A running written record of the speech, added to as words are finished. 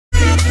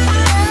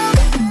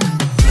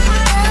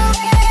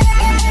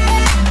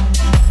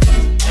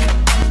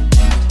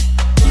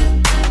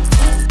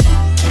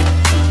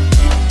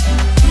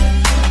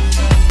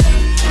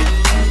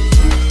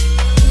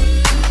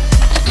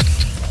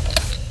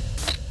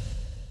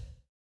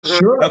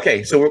Sure.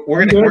 Okay, so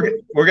we're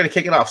gonna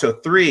kick it off. So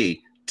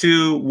 3,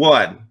 2,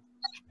 1.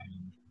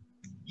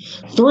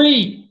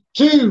 3,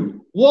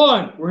 2,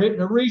 1. We're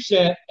hitting a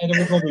reset, and then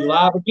we're going to be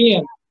live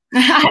again.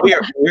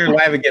 We're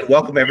live again.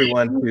 Welcome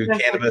everyone to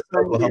Cannabis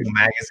Oklahoma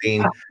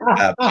Magazine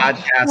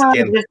podcast. I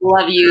just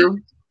love you.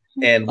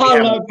 And I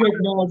love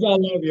technology. I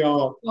love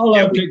y'all. I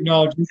love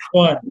technology. It's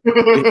fun. We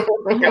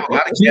have a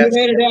lot of You guests.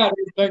 can edit out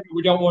everything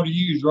we don't want to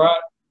use, right?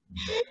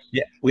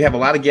 Yeah, we have a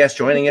lot of guests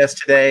joining us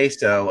today.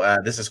 So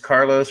this is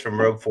Carlos from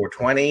Rogue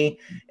 420,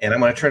 and I'm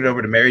going to turn it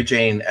over to Mary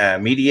Jane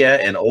Media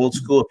and Old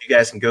School. If you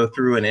guys can go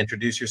through and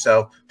introduce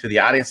yourself to the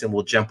audience, and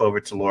we'll jump over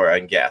to Laura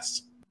and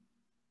guests.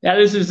 Yeah,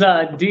 this is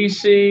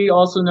DC,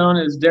 also known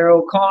as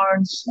Daryl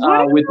Carnes,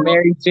 with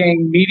Mary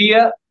Jane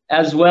Media,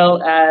 as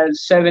well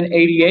as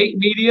 788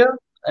 Media.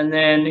 And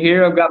then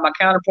here I've got my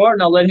counterpart,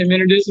 and I'll let him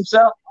introduce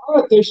himself. All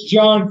right, this is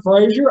John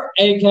Frazier,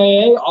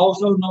 a.k.a.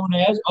 also known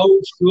as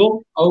Old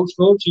School. Old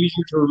School, it's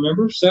easier to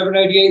remember.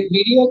 788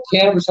 Media,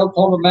 Cannabis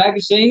Oklahoma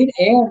Magazine,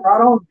 and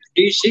right on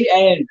DC,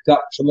 and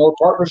got some more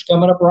partners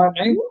coming up right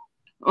now.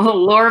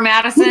 Laura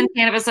Madison,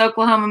 Cannabis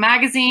Oklahoma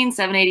Magazine,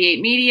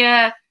 788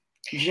 Media.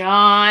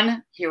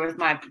 John, here with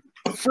my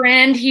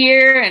friend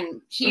here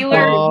and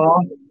healer.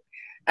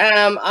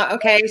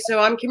 Okay, so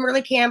I'm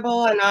Kimberly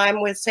Campbell, and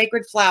I'm with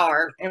Sacred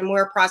Flower, and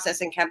we're a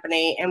processing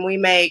company, and we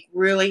make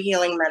really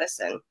healing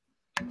medicine.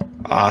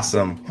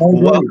 Awesome.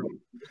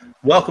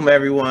 Welcome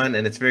everyone,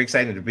 and it's very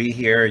exciting to be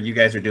here. You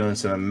guys are doing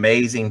some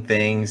amazing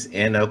things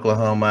in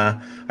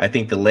Oklahoma. I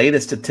think the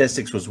latest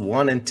statistics was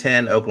 1 in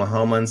 10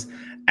 Oklahomans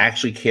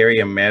actually carry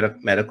a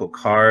medical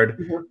card.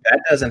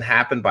 That doesn't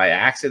happen by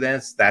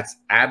accidents. That's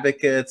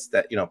advocates,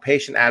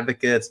 patient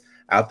advocates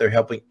out there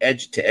helping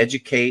to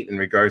educate in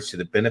regards to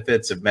the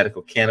benefits of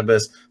medical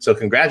cannabis. So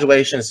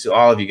congratulations to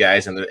all of you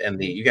guys,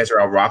 and you guys are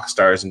all rock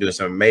stars and doing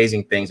some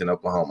amazing things in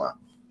Oklahoma.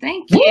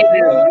 Thank you.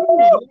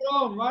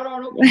 Right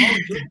on.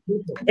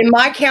 In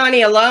my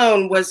county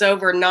alone was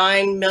over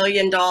 $9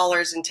 million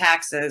in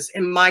taxes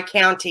in my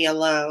county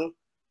alone.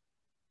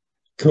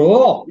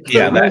 Cool.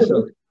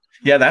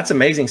 Yeah, that's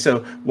amazing. So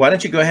why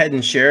don't you go ahead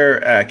and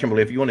share,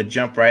 Kimberly, if you want to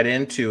jump right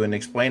into and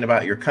explain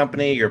about your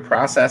company, your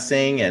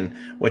processing, and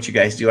what you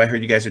guys do. I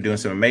heard you guys are doing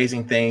some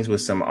amazing things with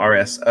some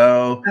RSO.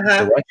 So why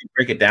don't you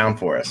break it down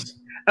for us?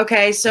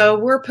 Okay, so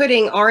we're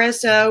putting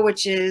RSO,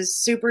 which is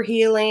super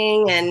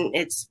healing, and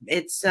it's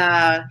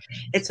a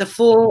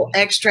full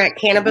extract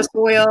cannabis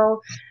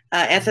oil,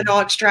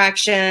 ethanol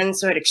extraction,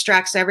 so it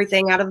extracts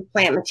everything out of the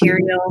plant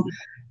material.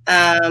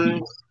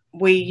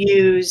 We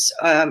use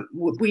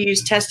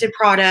tested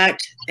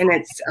product, and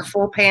it's a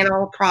full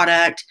panel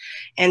product,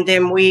 and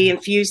then we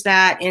infuse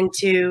that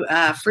into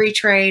free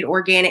trade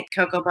organic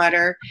cocoa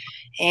butter,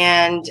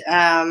 and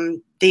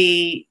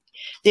the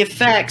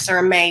effects are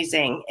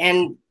amazing.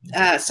 And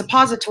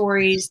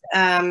suppositories,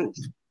 the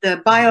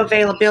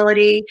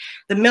bioavailability,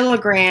 the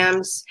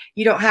milligrams,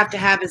 you don't have to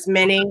have as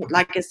many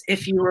like as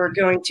if you were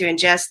going to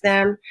ingest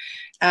them.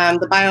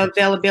 The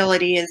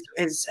bioavailability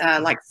is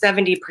like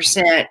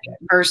 70%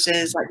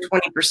 versus like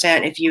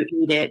 20% if you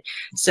eat it.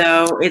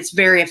 So it's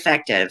very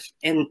effective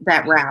in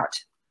that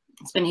route.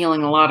 It's been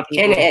healing a lot of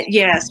people. And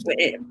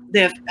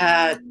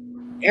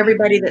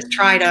everybody that's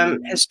tried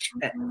them has,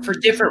 for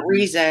different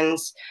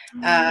reasons,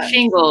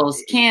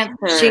 shingles,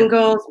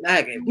 cancer,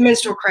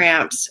 menstrual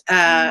cramps,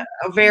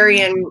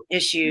 ovarian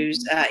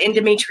issues,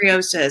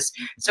 endometriosis.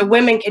 So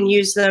women can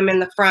use them in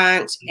the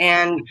front,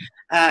 and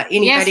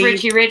anybody. Yes,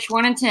 Richie Rich,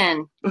 1 in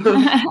 10.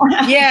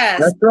 Yes,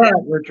 that's right,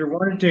 Richard.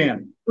 1 in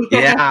 10.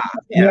 Yeah.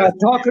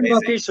 Talking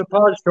about these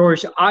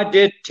suppositories, I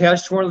did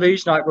test one of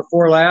these night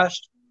before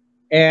last.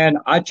 And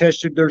I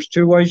tested, there's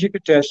 2 ways you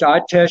could test.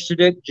 I tested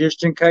it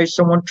just in case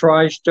someone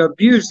tries to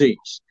abuse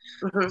these.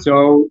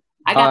 So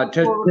I got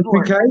the full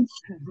report.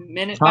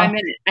 Minute by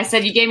minute. I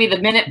said you gave me the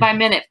minute by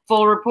minute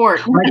full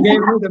report. I gave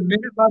her the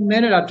minute by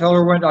minute. I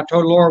told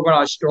Laura when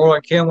I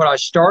started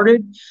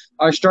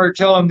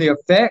telling them the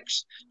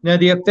effects. Now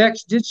the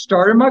effects did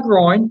start in my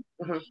groin,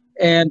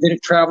 and then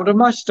it traveled to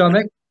my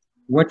stomach,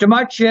 went to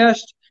my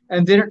chest,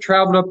 and then it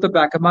traveled up the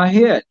back of my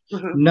head.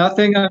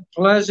 Nothing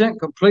unpleasant,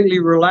 completely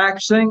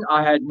relaxing.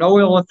 I had no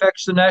ill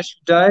effects the next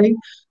day.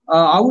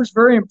 I was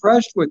very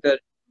impressed with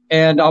it,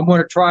 and I'm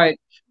going to try it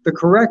the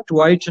correct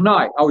way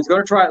tonight. I was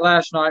going to try it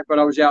last night, but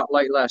I was out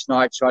late last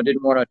night, so I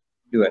didn't want to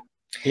do it.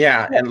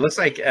 Yeah, and it looks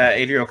like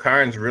Adriel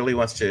Carnes really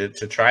wants to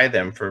try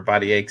them for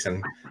body aches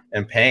and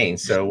pain.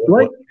 So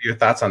what are your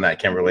thoughts on that,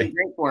 Kimberly?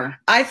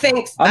 I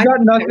think I've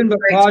got nothing but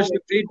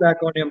positive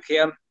feedback on him,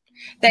 Kim.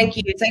 Thank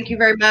you. Thank you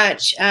very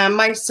much.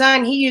 My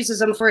son, he uses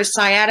them for his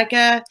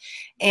sciatica,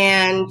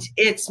 and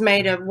it's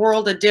made a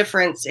world of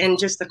difference in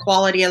just the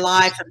quality of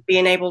life of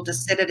being able to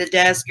sit at a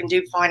desk and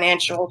do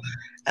financial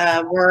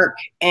work,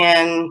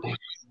 and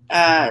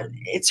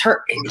it's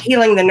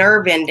healing the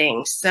nerve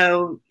endings.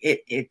 So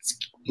it's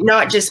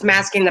not just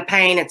masking the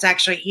pain, it's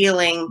actually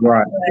healing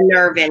the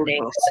nerve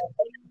endings.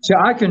 So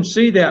I can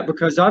see that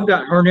because I've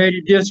got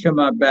herniated disc in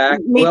my back.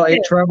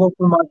 It traveled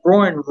from my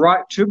groin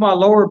right to my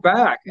lower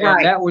back.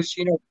 And that was,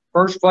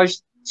 first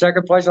place,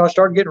 second place, I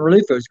started getting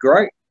relief. It was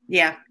great.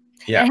 Yeah.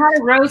 Yeah. And how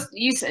did Rose,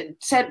 you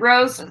said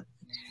Rose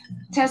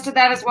tested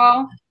that as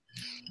well?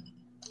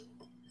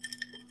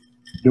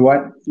 Do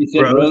what? You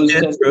said Rose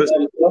tested that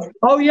as well?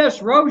 Oh,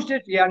 yes, Rose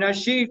did. Yeah, now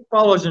she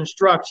follows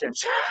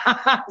instructions.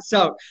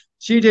 So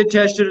she did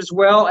test it as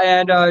well.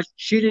 And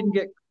she didn't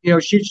get,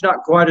 she's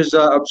not quite as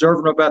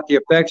observant about the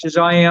effects as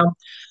I am.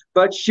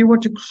 But she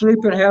went to sleep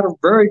and had a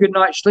very good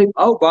night's sleep.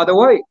 Oh, by the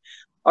way,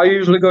 I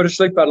usually go to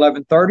sleep at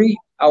 11:30.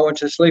 I went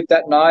to sleep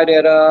that night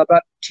at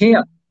about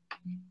 10,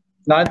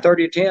 9:30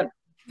 or 10.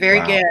 Very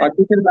good. I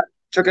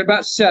took it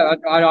about 7.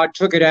 I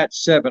took it at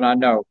 7, I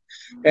know.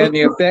 And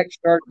the effects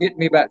started getting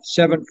me about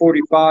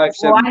 7:45.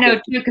 Well, I know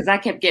too, because I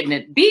kept getting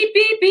it beep,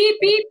 beep, beep,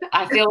 beep.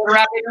 I feel it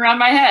wrapping around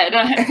my head.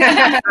 I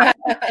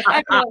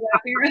feel it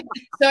wrapping around.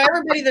 So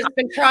everybody that's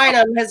been trying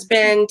them has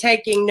been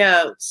taking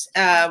notes,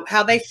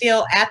 how they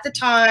feel at the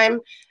time,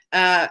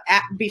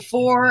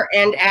 before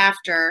and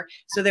after,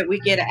 so that we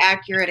get an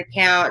accurate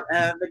account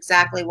of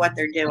exactly what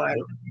they're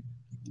doing.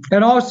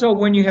 And also,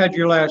 when you had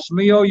your last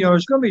meal,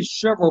 there's going to be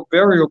several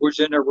variables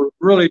in there we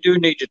really do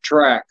need to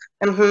track.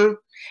 Mm-hmm.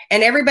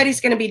 And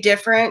everybody's going to be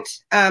different.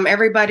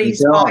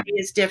 Everybody's body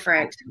is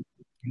different.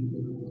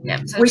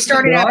 Yeah, so we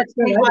started out at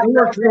 25.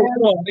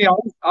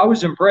 I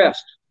was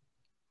impressed.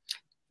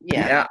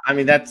 Yeah. I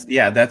mean,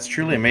 that's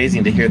truly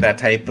amazing to hear that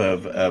type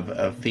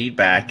of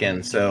feedback.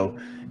 And so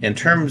in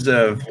terms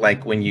of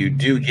like when you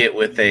do get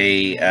with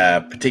a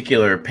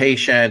particular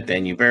patient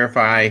and you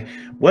verify,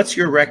 what's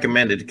your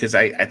recommended? Because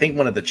I think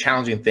one of the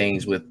challenging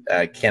things with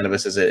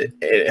cannabis is it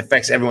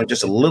affects everyone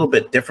just a little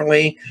bit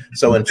differently.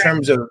 So in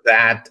terms of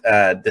that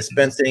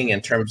dispensing,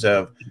 in terms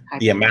of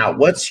the amount,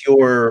 what's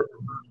your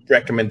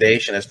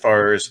recommendation as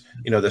far as,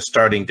 the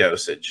starting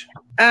dosage?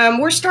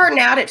 We're starting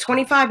out at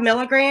 25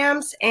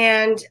 milligrams,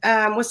 and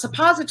with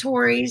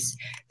suppositories,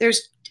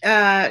 there's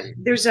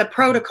a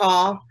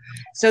protocol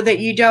so that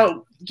you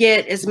don't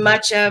get as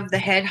much of the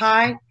head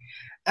high.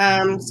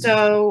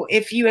 So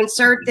if you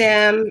insert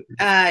them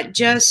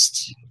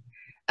just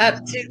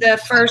up to the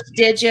first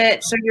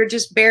digit, so you're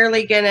just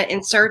barely going to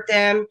insert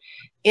them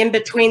in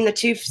between the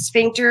two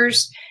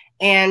sphincters,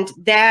 and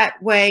that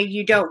way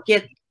you don't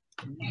get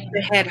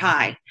the head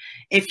high.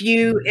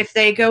 If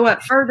they go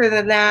up further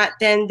than that,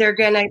 then they're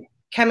going to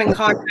come in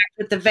contact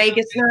with the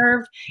vagus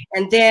nerve,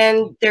 and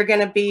then they're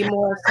going to be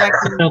more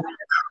effective.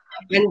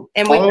 And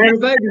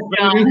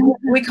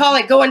we call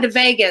it going to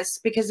Vegas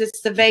because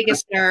it's the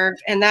vagus nerve,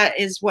 and that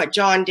is what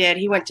John did.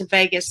 He went to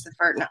Vegas the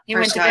first time. He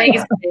went to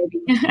Vegas, baby.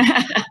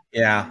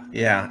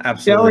 Yeah,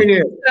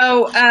 absolutely.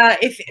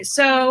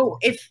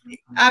 If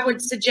I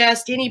would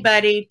suggest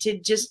anybody to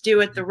just do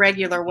it the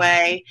regular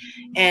way,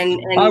 and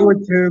I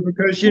would too,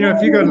 because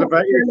if you go to the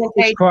Vegas,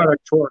 it's quite a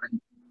tour.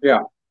 Yeah.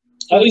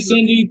 Hey,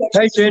 Cindy.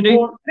 Hey, Cindy.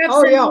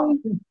 Oh yeah.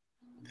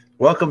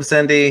 Welcome,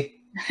 Cindy.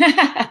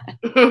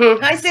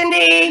 Hi,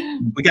 Cindy.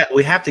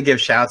 We have to give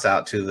shouts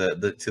out to the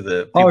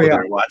people that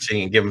are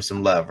watching and give them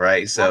some love,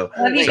 right? So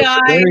love you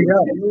guys. Thanks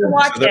for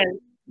watching.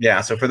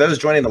 So for those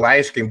joining the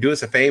live stream, do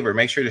us a favor,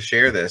 make sure to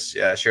share this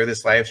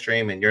live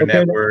stream in your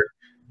network,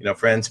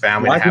 friends,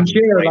 family. Like and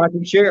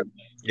share.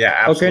 Yeah,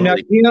 absolutely.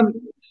 Okay, now Kim,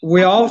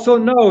 we also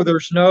know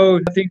there's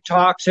nothing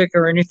toxic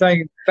or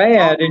anything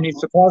bad in these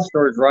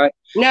suppositories, right?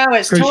 No,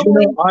 it's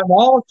totally. I'm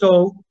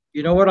also,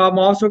 what I'm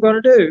also going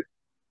to do?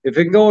 If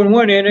it can go in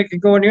one end, it can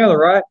go in the other,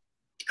 right?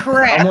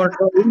 Correct. I'm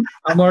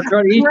gonna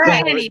try to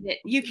eat it.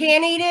 You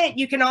can eat it.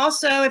 You can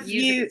also,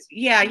 you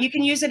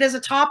can use it as a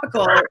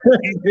topical.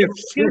 2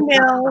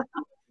 ml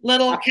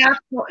little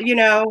capsule,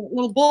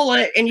 little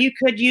bullet, and you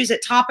could use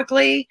it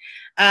topically.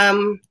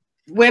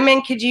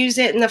 Women could use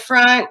it in the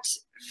front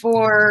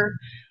for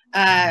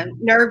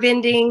nerve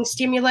ending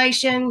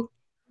stimulation.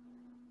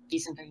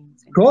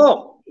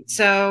 Cool.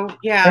 So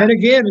yeah. And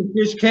again,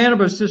 it's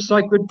cannabis. This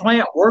sacred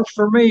plant works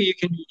for me. You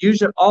can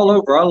use it all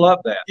over. I love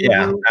that.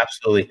 Yeah,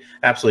 absolutely.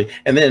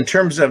 And then in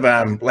terms of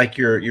like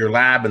your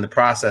lab and the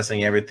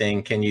processing,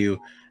 everything, can you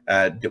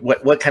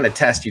what kind of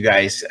test you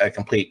guys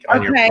complete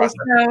on your process?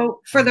 So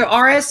for the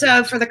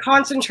RSO, for the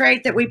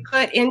concentrate that we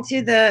put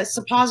into the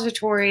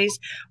suppositories,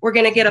 we're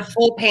going to get a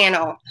full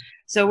panel.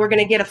 So we're going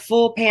to get a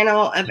full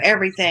panel of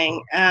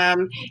everything,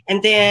 and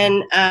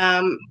then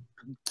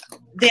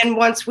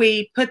once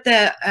we put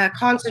the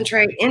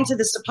concentrate into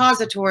the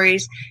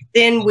suppositories,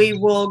 then we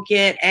will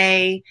get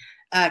a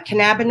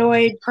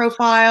cannabinoid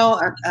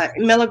profile, a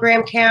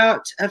milligram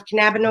count of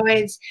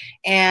cannabinoids,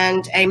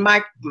 and a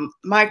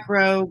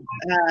micro,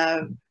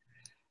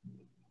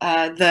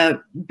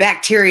 the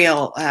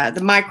bacterial,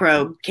 the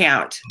microbe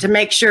count to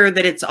make sure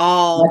that it's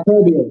all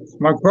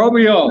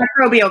microbial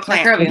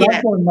plant.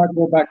 That's one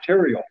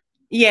microbacterial.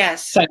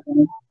 Yes.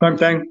 Same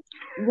thing.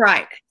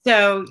 Right.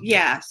 So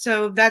yeah,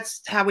 so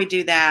that's how we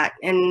do that.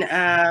 And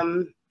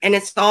and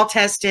it's all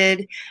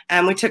tested.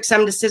 We took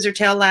some to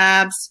Scissortail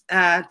Labs.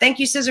 Thank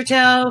you,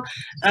 Scissortail.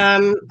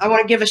 I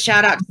want to give a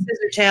shout out to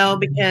Scissortail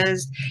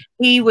because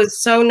he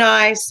was so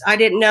nice. I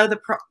didn't know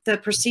the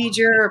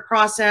procedure or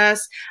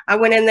process. I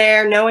went in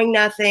there knowing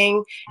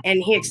nothing,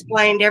 and he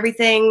explained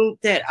everything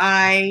that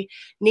I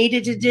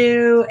needed to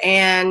do.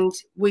 And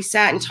we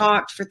sat and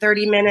talked for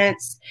 30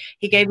 minutes.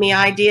 He gave me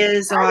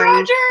ideas on.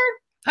 Roger.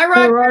 Hi,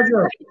 Roger. Hey,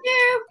 Roger.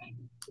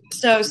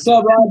 So, What's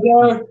up,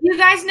 Roger?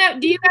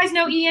 Do you guys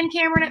know Ian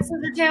Cameron at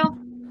Scissortail?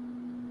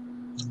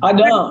 I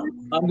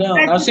don't.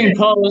 I've seen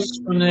posts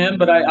from them,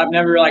 but I've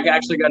never like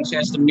actually got a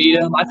chance to meet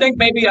him. I think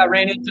maybe I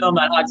ran into him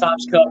at High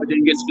Times Cup, but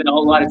didn't get to spend a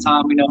whole lot of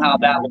time. We know how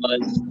that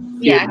was.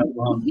 Yeah,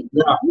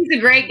 he's a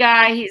great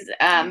guy. He's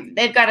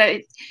they've got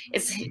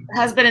it's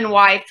husband and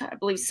wife, I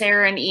believe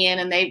Sarah and Ian,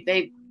 and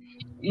they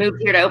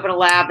moved here to open a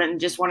lab and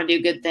just want to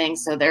do good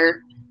things. So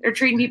they're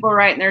treating people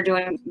right and they're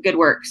doing good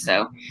work.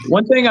 So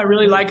one thing I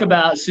really like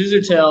about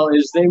Scissortail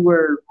is they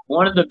were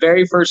one of the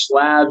very first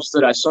labs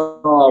that I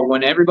saw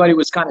when everybody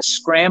was kind of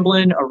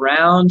scrambling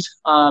around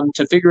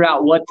to figure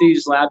out what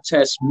these lab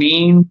tests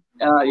mean,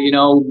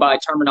 by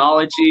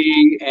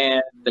terminology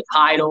and the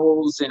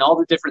titles and all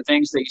the different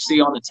things that you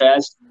see on the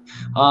test.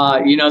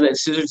 That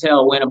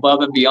Scissortail went above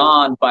and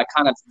beyond by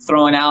kind of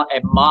throwing out a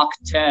mock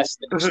test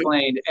that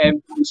explained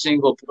every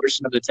single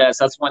portion of the test.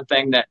 That's one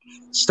thing that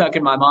stuck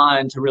in my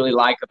mind to really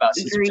like about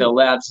Scissortail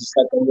Labs is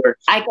that they were,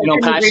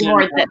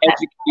 passionate about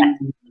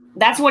educating.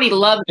 That's what he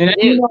loves to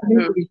do.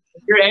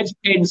 If you're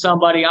educating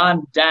somebody,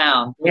 I'm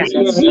down. Yeah.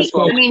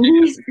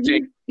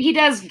 He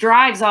does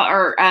drives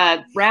or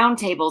round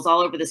tables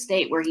all over the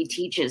state where he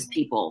teaches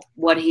people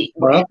what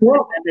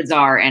methods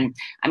are. And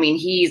I mean,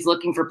 he's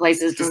looking for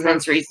places,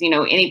 dispensaries,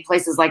 any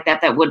places like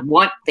that would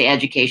want the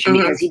education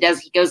because he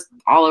goes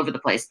all over the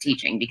place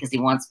teaching because he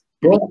wants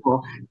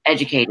people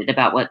educated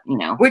about what,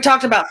 We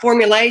talked about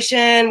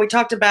formulation. We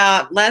talked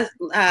about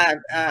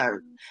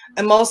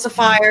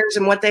emulsifiers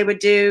and what they would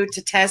do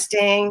to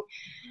testing.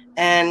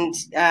 And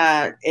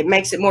it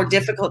makes it more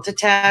difficult to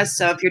test.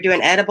 So if you're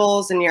doing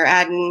edibles and you're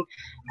adding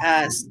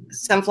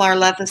sunflower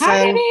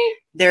lecithin,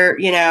 they're,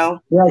 Yeah,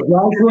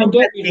 Joshua and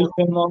Deputy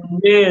came on.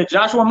 Yeah,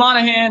 Joshua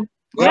Monahan.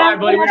 Yeah,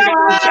 buddy.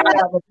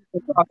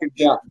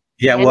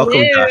 Yeah,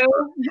 welcome,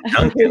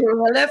 Duncan.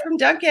 Hello from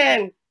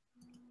Duncan.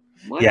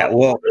 Yeah,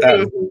 well,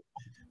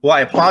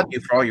 I applaud you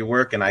for all your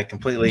work, and I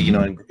completely,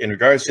 in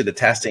regards to the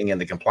testing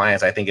and the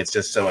compliance, I think it's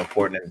just so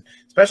important, and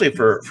especially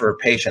for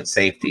patient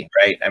safety,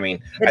 right? I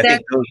mean, I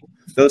think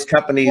those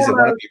companies that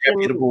want to be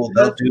reputable,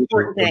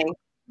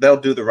 they'll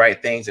do the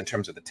right things in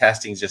terms of the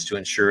testings, just to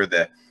ensure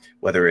that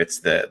whether it's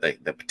the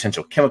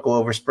potential chemical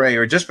overspray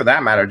or just for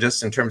that matter,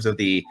 just in terms of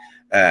the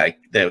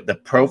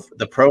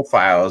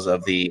profiles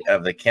of the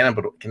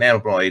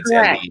cannabinoids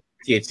and the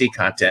THC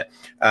content.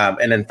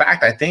 And in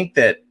fact, I think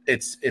that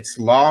it's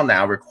law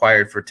now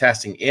required for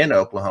testing in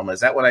Oklahoma.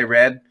 Is that what I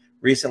read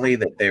recently,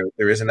 that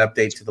there is an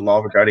update to the law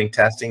regarding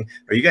testing?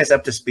 Are you guys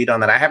up to speed on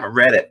that? I haven't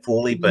read it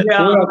fully, but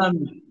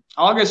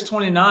August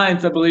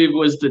 29th, I believe,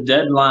 was the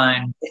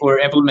deadline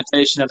for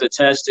implementation of the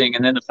testing,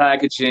 and then the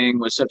packaging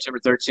was September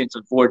 13th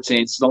and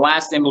 14th. So the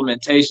last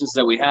implementations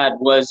that we had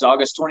was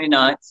August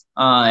 29th,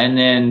 and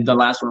then the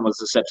last one was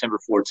the September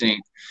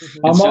 14th.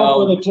 I'm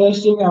all for the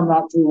testing. I'm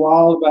not too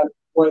wild about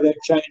the way they've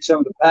changed some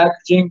of the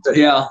packaging. But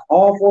yeah,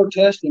 all for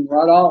testing,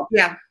 right on.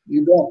 Yeah,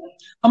 you bet.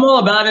 I'm all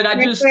about it.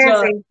 I just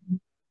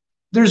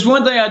there's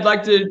one thing I'd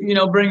like to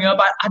bring up.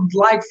 I'd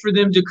like for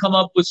them to come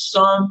up with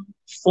some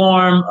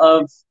form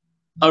of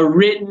a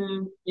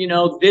written,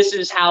 this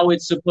is how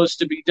it's supposed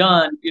to be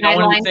done.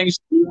 One of the things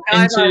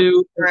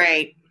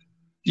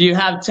you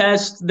have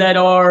tests that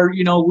are,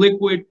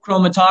 liquid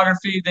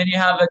chromatography, then you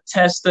have a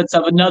test that's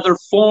of another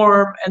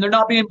form, and they're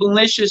not being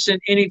malicious in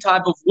any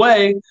type of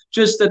way,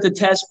 just that the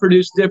tests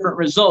produce different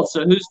results.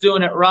 So who's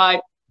doing it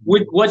right?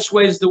 Which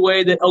way is the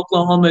way that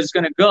Oklahoma is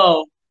going to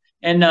go?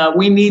 And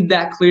we need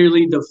that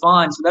clearly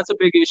defined. So that's a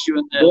big issue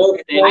in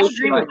the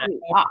industry right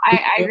now.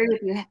 I agree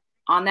with you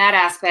on that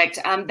aspect.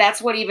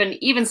 That's what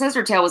even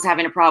Scissortail was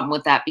having a problem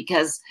with that,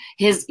 because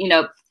his,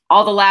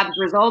 all the lab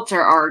results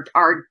are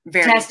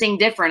testing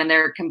different, and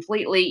they're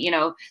completely,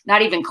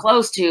 not even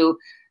close to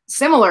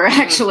similar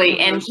actually.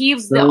 And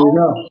he's the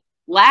only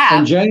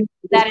lab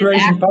that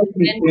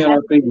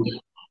is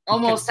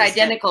almost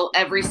identical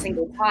every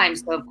single time.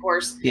 So of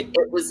course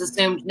it was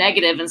assumed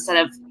negative instead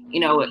of,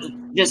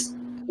 just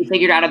he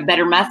figured out a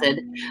better method.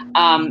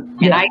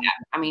 And I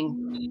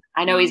mean,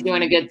 I know he's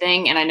doing a good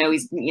thing, and I know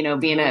he's,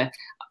 being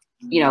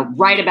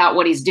right about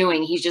what he's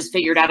doing. He's just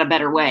figured out a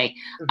better way.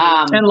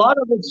 And a lot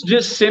of it's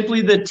just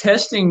simply the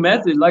testing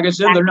method. Like I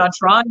said, they're not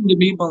trying to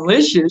be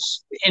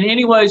malicious in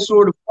any way,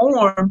 sort of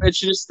form. It's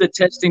just the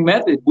testing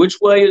method.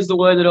 Which way is the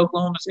way that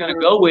Oklahoma's going to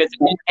go with?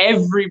 And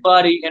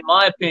everybody, in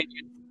my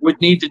opinion, would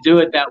need to do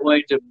it that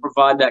way to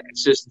provide that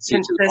consistency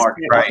to the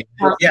market. Right.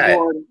 Yeah.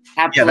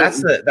 Yeah,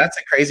 that's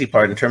the crazy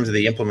part in terms of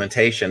the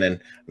implementation. And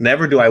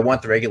never do I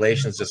want the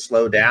regulations to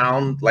slow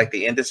down like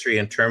the industry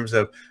in terms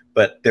of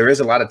but there is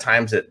a lot of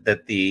times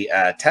that the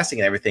testing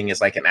and everything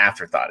is like an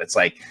afterthought. It's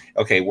like,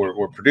 okay,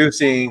 we're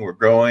producing, we're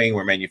growing,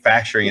 we're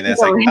manufacturing, and then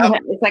it's like, oh,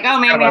 it's like, oh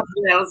man,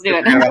 let's do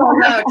it.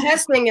 No,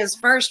 testing is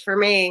first for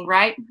me,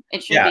 right?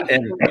 It should be.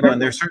 And you know,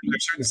 and there's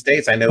certain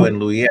states. I know in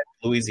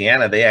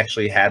Louisiana, they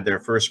actually had their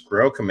first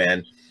grow come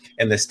in,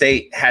 and the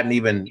state hadn't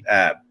even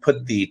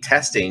put the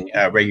testing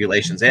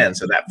regulations in.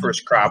 So that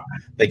first crop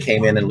that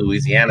came in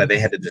Louisiana, they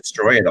had to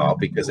destroy it all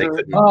because they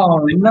couldn't. Oh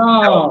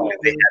no!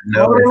 They had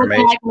no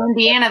information. Like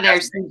Indiana, there,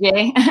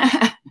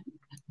 CJ.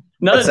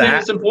 Another thing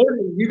that's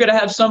important, you got to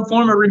have some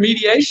form of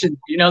remediation.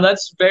 You know,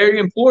 that's very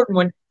important.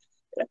 When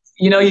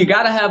you know, you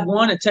got to have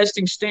a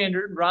testing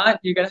standard, right?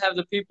 You got to have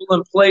the people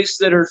in place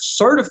that are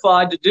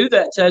certified to do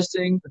that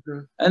testing,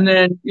 and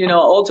then you know,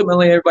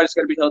 ultimately, everybody's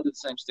got to be held to the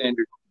same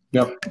standard.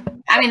 Yep.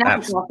 I mean,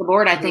 that's across the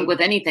board, I think, with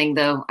anything,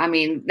 though. I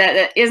mean,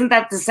 that isn't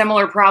that the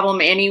similar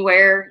problem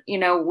anywhere, you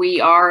know, we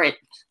are at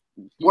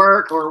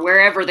work or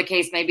wherever the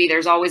case may be.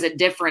 There's always a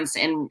difference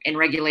in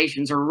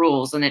regulations or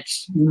rules. And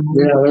it's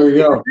there you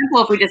go.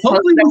 simple if we just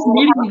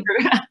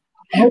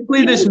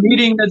hopefully this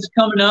meeting that's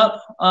coming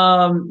up,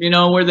 you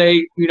know, where they,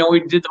 you know, we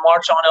did the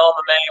March on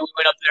MMA. We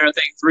went up there, I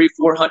think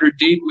 300-400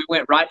 deep. We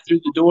went right through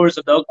the doors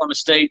of the Oklahoma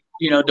State,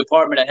 you know,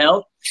 Department of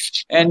Health.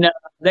 And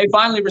they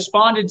finally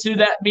responded to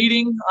that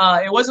meeting.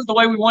 It wasn't the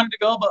way we wanted to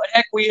go, but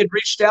heck, we had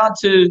reached out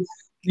to,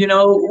 you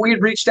know, we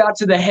had reached out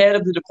to the head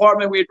of the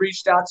department. We had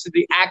reached out to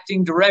the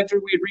acting director.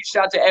 We had reached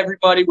out to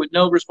everybody with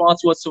no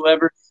response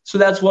whatsoever. So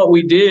that's what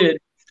we did,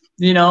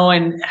 you know,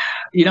 and,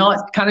 you know, it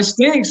kind of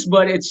stinks,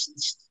 but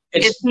it's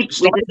that's what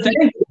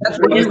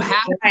you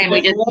have to do.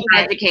 We just keep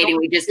educating.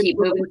 We just keep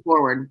moving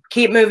forward.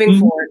 Keep moving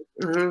forward.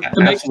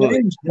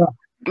 Absolutely.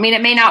 I mean,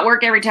 it may not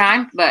work every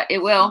time, but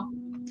it will.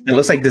 It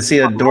looks like the Sea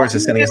of Doors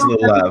is sending us a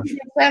little love.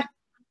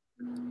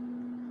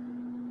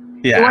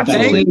 Yeah,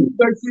 absolutely.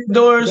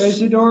 Doors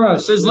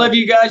says, love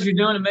you guys. You're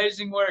doing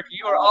amazing work.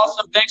 You are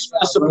awesome. Thanks for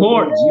the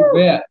support. You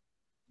bet.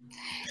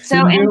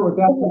 So,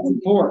 without the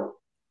support.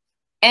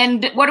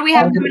 And what do we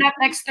have coming up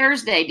next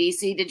Thursday,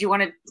 DC? Did you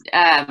want to?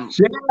 Yeah,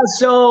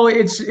 so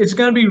it's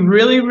going to be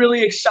really,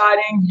 really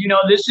exciting. You know,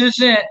 this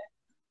isn't,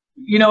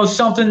 you know,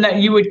 something that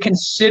you would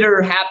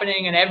consider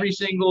happening in every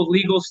single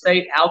legal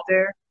state out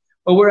there.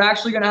 But we're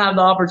actually going to have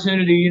the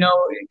opportunity, you know,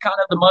 kind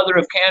of the mother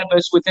of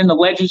cannabis within the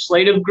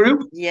legislative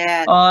group.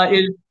 Yeah.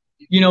 Is,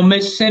 you know,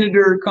 Miss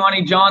Senator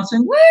Connie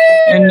Johnson. Woo!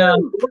 And we're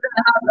going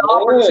to have the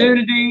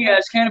opportunity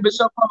as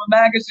Cannabis Oklahoma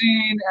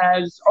Magazine,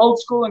 as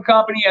Old School and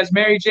Company, as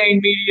Mary Jane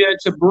Media,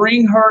 to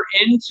bring her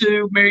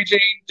into Mary Jane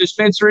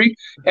Dispensary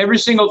every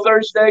single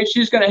Thursday.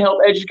 She's going to help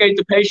educate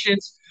the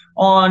patients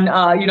on,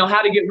 you know,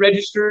 how to get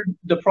registered,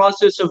 the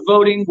process of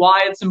voting,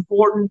 why it's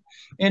important,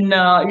 and,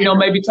 you know,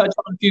 maybe touch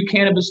on a few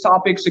cannabis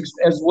topics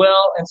as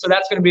well. And so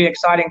that's going to be an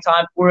exciting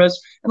time for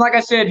us. And like I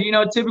said, you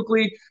know,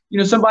 typically, you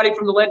know, somebody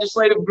from the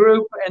legislative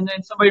group and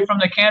then somebody from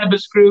the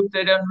cannabis group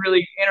that doesn't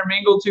really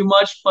intermingle too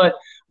much. But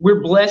we're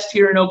blessed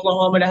here in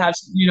Oklahoma to have,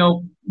 you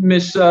know,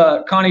 Miss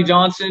Connie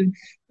Johnson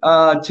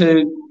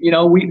to, you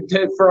know,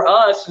 for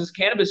us as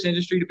cannabis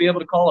industry to be able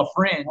to call a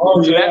friend.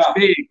 Oh, so yeah. that's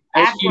big.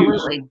 That's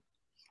Absolutely. huge.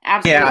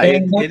 Absolutely. Yeah,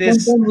 And it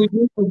is. Something we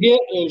do forget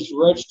is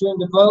registering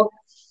to vote.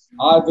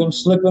 I've been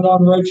slipping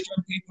on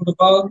registering people to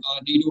vote. I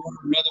need to order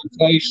another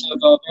case of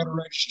voter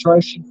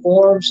registration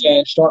forms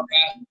and start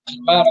passing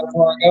them out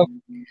everywhere I go.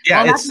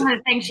 Yeah, well, that's one of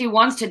the things she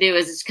wants to do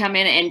is come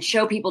in and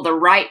show people the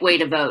right way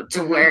to vote,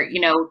 to where,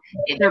 you know,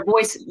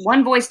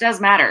 one voice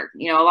does matter.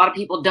 You know, a lot of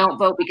people don't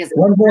vote because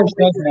One voice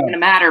does going to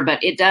matter,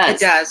 but it does. It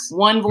does.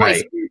 One voice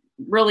Right. can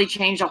really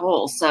change a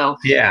whole. So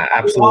Yeah, we all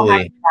have absolutely.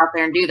 to get out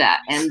there and do that.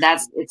 And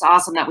it's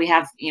awesome that we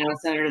have, you know, a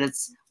senator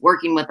that's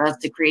working with us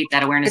to create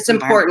that awareness. It's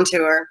important to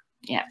her.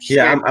 Yeah.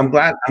 Yeah, I'm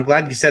glad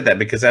you said that,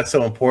 because that's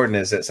so important.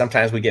 Is that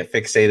sometimes we get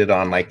fixated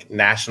on like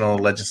national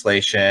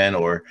legislation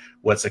or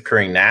what's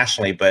occurring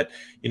nationally, but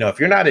you know, if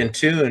you're not in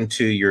tune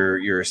to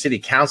your city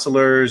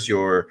councilors,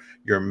 your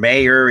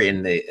mayor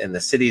in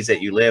the cities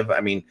that you live,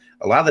 I mean,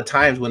 a lot of the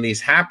times when these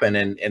happen,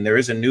 and there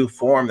is a new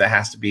form that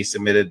has to be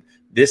submitted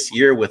this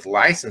year with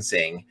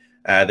licensing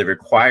that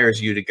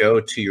requires you to go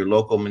to your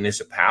local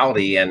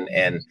municipality and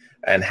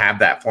have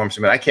that form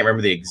submitted. I can't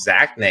remember the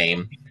exact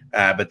name.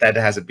 But that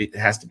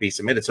has to be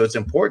submitted. So it's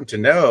important to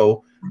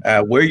know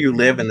where you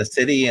live in the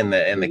city and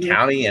the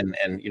county, and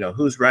you know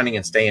who's running,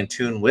 and stay in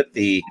tune with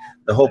the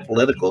whole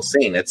political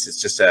scene. It's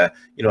just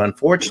you know,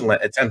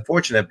 unfortunate. It's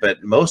unfortunate,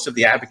 but most of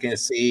the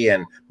advocacy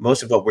and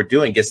most of what we're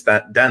doing gets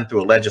done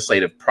through a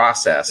legislative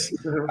process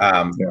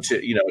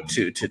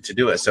to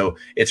do it. So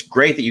it's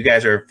great that you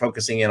guys are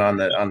focusing in on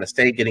the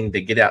state,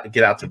 get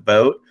out to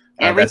vote.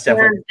 Every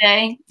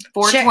Thursday,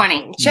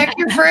 4:20. Check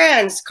your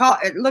friends.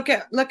 Look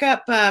up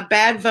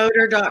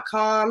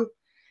badvoter.com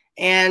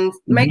and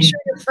make sure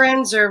your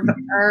friends are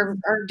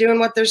doing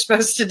what they're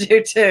supposed to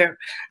do too.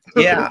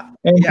 Yeah.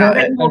 And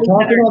talking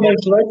on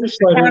those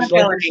legislators,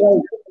 like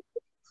you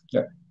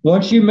say,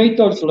 once you meet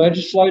those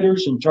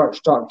legislators and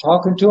start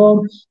talking to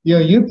them, you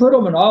know, you put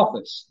them in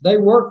office. They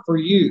work for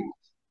you.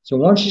 So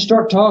once you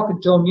start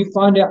talking to them, you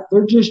find out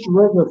they're just a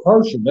regular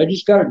person. They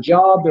just got a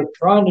job. They're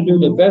trying to do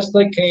the best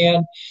they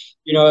can.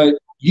 You know,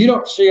 you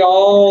don't see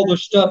all the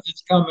stuff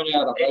that's coming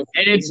out of it.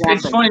 And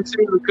it's funny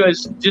too,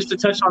 because just to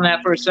touch on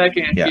that for a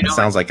second. Yeah, you know, it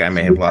sounds like I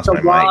may have lost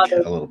my mic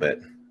a little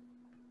bit.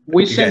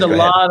 We send a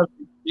lot of,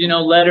 you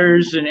know,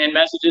 letters and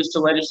messages to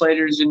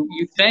legislators, and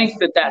you think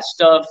that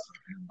stuff,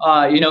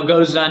 you know,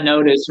 goes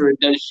unnoticed, or it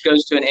just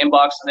goes to an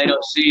inbox and they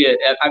don't see it.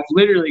 I've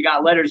literally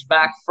got letters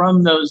back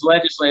from those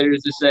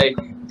legislators to say,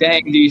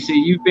 dang, DC,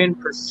 you've been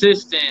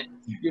persistent.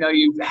 You know,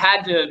 you've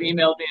had to have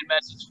emailed me and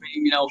messaged me,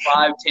 you know,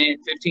 5, 10,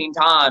 15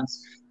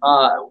 times.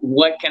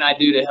 What can I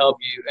do to help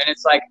you? And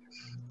it's like,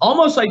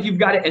 almost like you've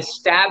got to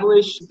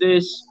establish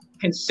this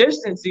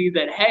consistency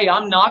that, hey,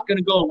 I'm not going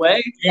to go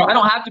away. Yeah. I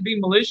don't have to be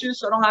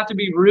malicious. I don't have to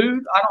be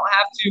rude. I don't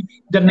have to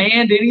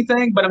demand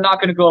anything, but I'm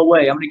not going to go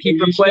away. I'm going to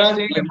keep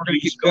requesting, and we're going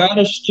to keep going. Got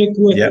to stick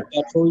with it.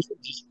 That's what we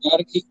just got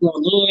to keep going. A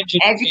little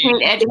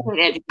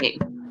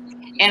educate.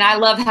 And I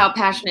love how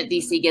passionate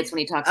DC gets when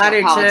he talks about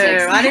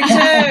politics. I do too.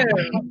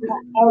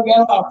 I got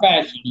a lot of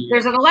passion.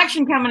 There's an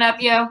election coming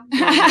up, yo.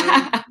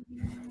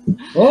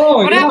 Oh,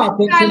 what yeah.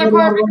 Tyler,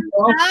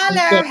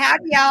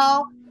 howdy,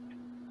 y'all.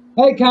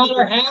 Hey,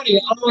 Connor, howdy.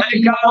 I don't know if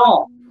you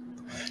call.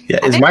 Yeah,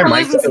 I think we're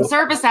losing some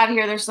service out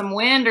here. There's some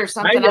wind or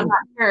something. I'm not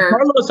sure.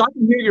 Carlos, I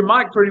can hear your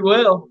mic pretty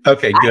well.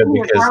 Okay, good.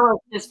 Because Carlos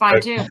is fine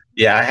too.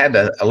 Yeah, I had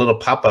a little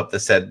pop-up that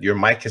said your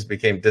mic has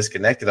became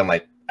disconnected. I'm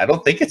like, I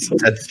don't think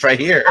it's right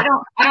here.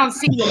 I don't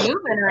see you moving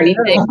or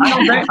anything. I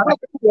don't think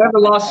you ever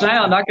lost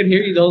sound. I could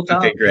hear you the whole time.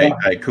 Okay, great. All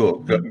right, cool.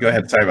 Go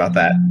ahead. Sorry about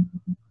that.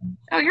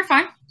 Oh, you're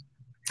fine.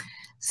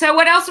 So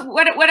what else?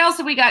 What else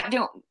have we got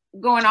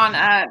going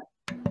on?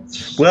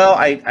 Well,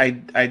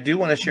 I do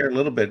want to share a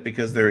little bit,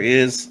 because there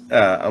is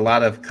a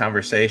lot of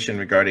conversation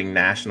regarding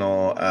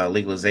national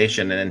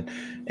legalization,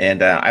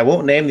 and I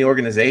won't name the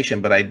organization,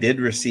 but I did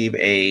receive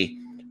a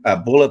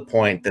bullet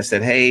point that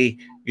said, hey,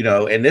 you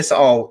know, and this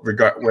all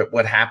regard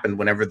what happened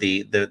whenever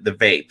the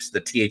vapes, the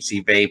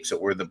THC vapes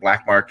that were the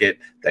black market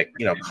that,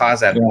 you know,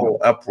 caused that whole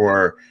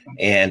uproar,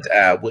 and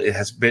it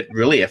has been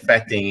really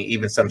affecting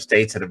even some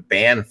states that have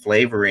banned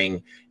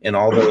flavoring and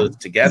all those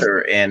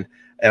together. And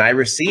I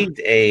received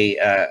a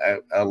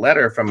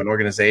letter from an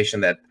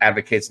organization that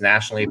advocates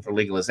nationally for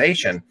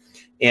legalization.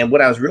 And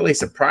what I was really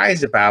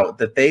surprised about,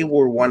 that they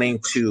were wanting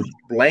to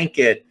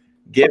blanket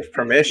give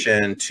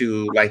permission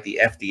to, like,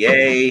 the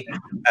FDA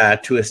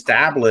to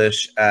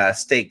establish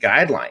state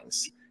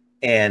guidelines,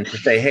 and to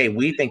say, hey,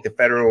 we think the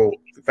federal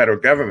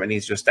government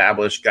needs to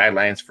establish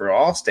guidelines for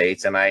all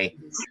states. And I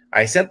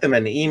sent them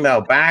an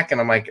email back,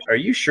 and I'm like, are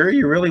you sure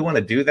you really want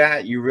to do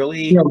that? You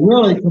really? Yeah,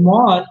 really, come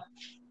on.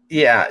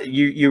 Yeah,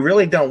 you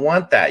really don't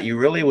want that. You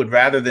really would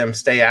rather them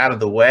stay out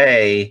of the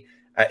way,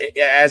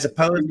 as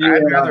opposed to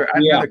I'd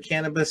rather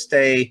cannabis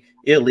stay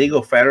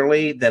illegal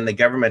federally than the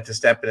government to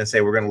step in and say,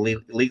 we're going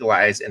to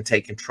legalize and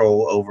take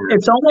control over.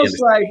 It's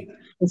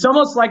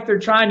almost like they're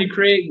trying to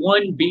create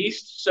one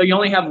beast, so you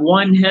only have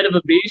one head of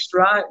a beast,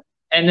 right?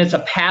 And it's a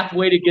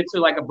pathway to get to,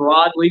 like, a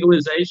broad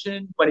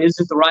legalization, but is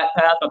it the right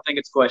path? I think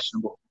it's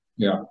questionable.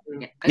 Yeah,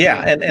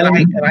 and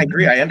I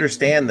agree. I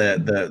understand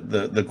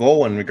the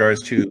goal in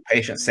regards to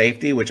patient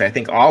safety, which I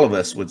think all of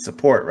us would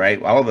support,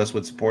 right? All of us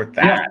would support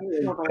that.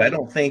 Yeah. But I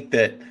don't think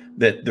that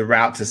the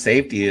route to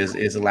safety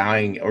is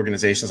allowing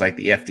organizations like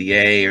the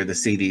FDA or the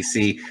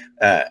CDC.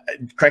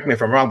 Correct me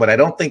if I'm wrong, but I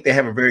don't think they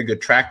have a very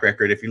good track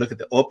record. If you look at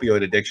the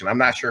opioid addiction, I'm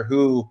not sure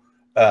who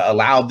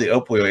allowed the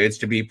opioids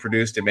to be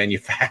produced and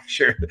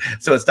manufactured.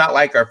 So it's not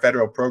like our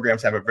federal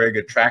programs have a very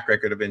good track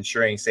record of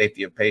ensuring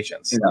safety of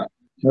patients. Yeah.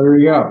 There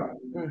you go.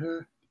 Mm-hmm.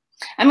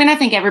 I mean, I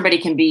think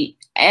everything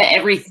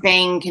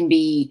can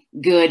be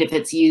good if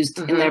it's used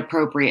in the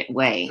appropriate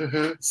way.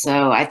 Mm-hmm.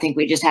 So I think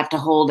we just have to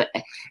hold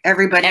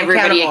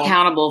everybody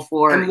accountable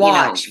for, and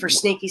watch for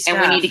sneaky stuff.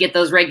 And we need to get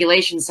those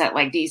regulations set,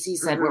 like DC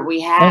said, where we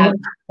have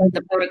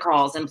the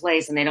protocols in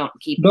place and they don't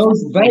keep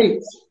those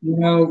vapes. You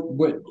know,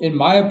 in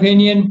my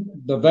opinion,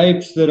 the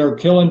vapes that are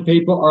killing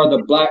people are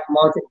the black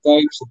market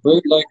vapes, the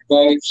bootleg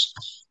vapes.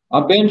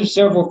 I've been to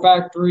several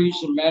factories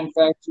and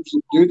manufacturers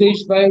that do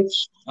these vapes.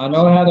 I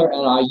know how they're,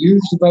 and I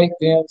use the vape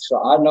pens,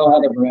 so I know how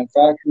they're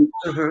manufactured.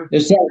 Mm-hmm.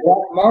 It's that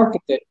black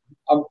market that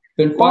I've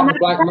been fighting.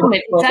 Black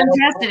market. If it's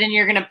untested and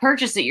you're going to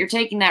purchase it, you're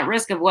taking that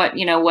risk of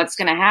what's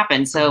going to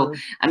happen. So,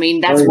 I mean,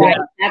 that's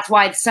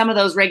why some of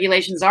those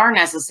regulations are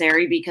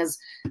necessary, because,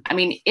 I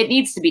mean, it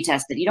needs to be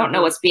tested. You don't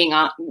know what's being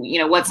on,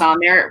 what's on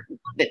there.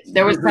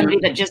 There was somebody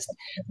that just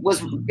was.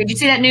 Did you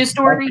see that news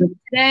story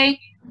today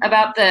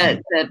about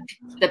the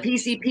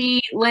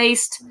PCP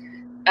laced?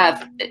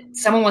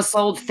 Someone was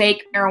sold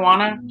fake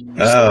marijuana.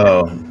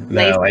 Oh,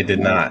 no, I did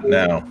not.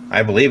 No,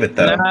 I believe it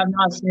though. No, I've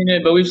not seen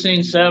it, but we've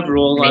seen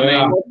several.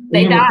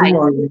 They died.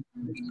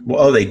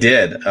 Well, oh, they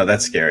did. Oh,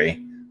 that's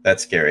scary.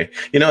 That's scary.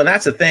 You know, and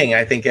that's the thing.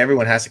 I think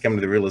everyone has to come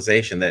to the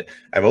realization that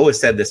I've always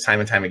said this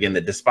time and time again,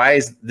 that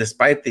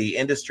despite the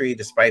industry,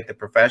 despite the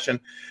profession,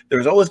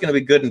 there's always going to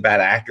be good and bad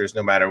actors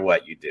no matter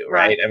what you do,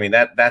 right? I mean,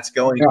 that's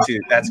going to one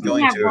without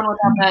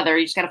the other.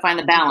 You just got to find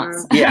the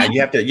balance. Yeah, you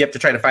have to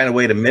try to find a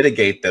way to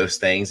mitigate those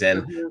things,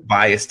 and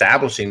by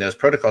establishing those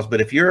protocols. But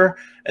if you're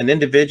an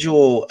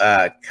individual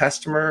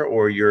customer,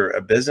 or you're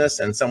a business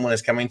and someone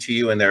is coming to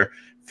you and they're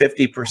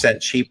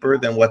 50% cheaper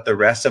than what the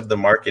rest of the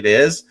market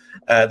is,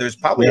 there's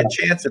probably a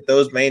chance that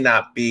those may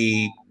not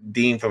be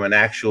deemed from an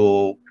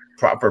actual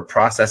proper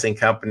processing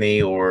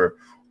company or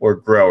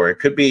grower. It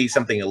could be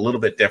something a little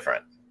bit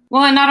different.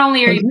 Well, and not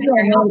only are you putting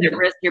your health at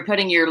risk, you're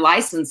putting your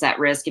license at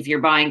risk if you're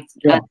buying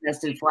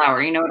untested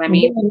flower. You know what I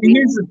mean?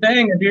 Here's the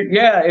thing: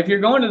 if you're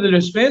going to the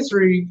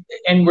dispensary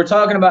and we're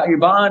talking about you're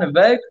buying a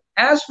vape,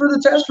 ask for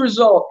the test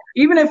result.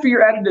 Even if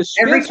you're at a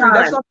dispensary,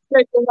 that's not to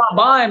say you're not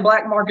buying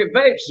black market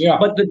vapes. Yeah.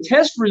 But the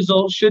test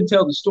results should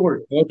tell the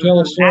story. They'll tell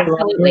the story.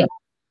 Absolutely. Right.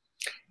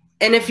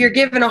 And if you're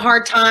given a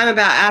hard time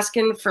about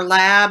asking for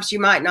labs, you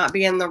might not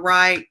be in the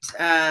right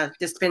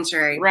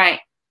dispensary.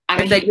 Right. I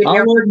mean,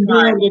 I wouldn't be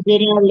able to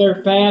get out of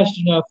there fast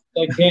enough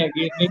if they can't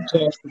get me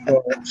test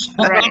results.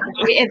 Right.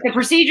 If the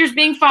procedure's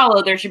being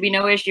followed, there should be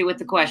no issue with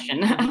the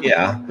question.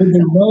 Yeah. There's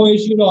no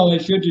issue at all. They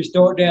should just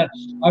throw it down.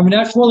 I mean,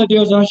 that's one of the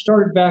deals I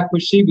started back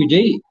with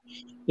CBD,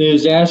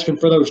 is asking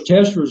for those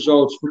test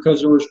results,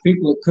 because there was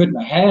people that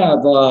couldn't have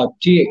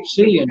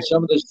THC, and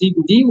some of the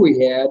CBD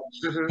we had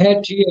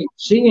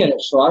THC in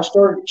it. So I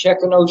started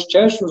checking those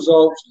test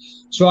results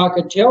so I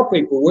could tell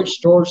people which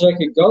stores they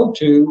could go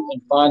to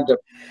and find the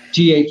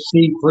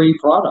THC-free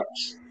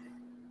products.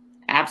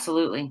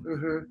 Absolutely.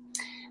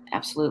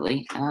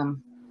 Absolutely.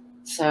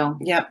 So,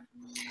 yep.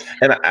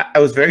 And I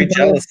was very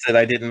jealous that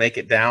I didn't make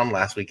it down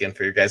last weekend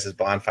for your guys'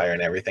 bonfire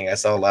and everything. I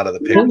saw a lot of the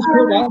pictures.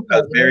 I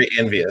was very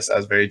envious. I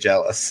was very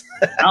jealous.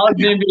 I was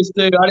envious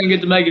too. I didn't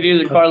get to make it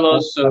either,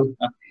 Carlos. So,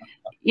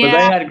 yeah, but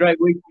they had a great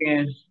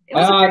weekend. It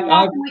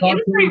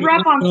was pretty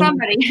rough on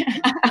somebody.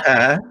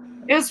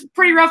 It was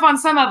pretty rough on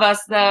some of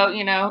us, though.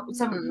 You know,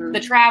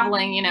 the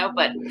traveling. You know,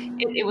 but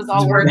it was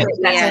all worth it.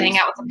 That's to hang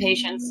out with the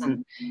patients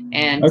and.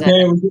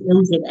 Okay, it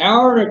was an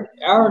hour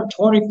and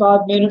 25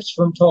 minutes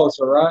from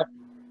Tulsa, right?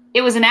 It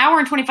was an hour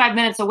and 25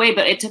 minutes away,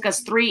 but it took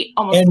us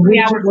almost 3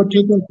 hours. What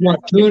took us, what,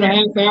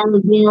 2.5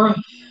 hours, Laura?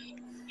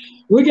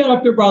 We got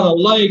up there by the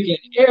lake and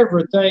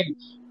everything.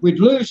 We'd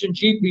lose a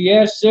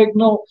GPS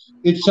signal.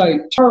 It'd say,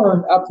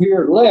 turn up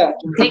here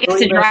left. Take us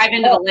to drive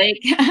into the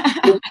lake.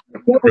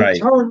 Right.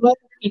 Turn left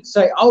and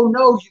say, oh,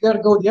 no, you got to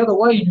go the other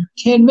way. You're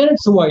 10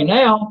 minutes away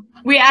now.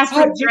 We asked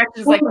for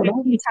directions like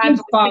 50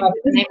 times the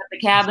name of the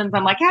cabins.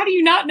 I'm like, how do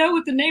you not know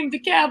what the name of the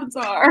cabins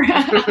are?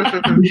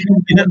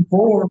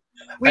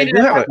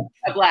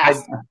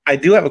 I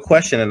do have a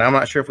question, and I'm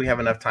not sure if we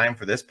have enough time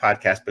for this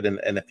podcast, but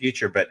in the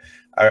future. But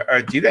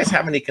do you guys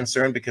have any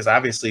concern? Because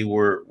obviously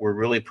we're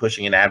really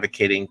pushing and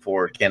advocating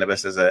for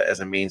cannabis as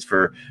a means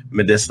for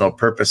medicinal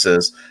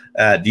purposes.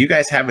 Do you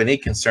guys have any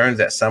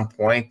concerns at some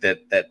point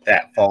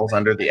that falls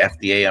under the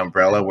FDA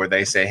umbrella, where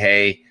they say,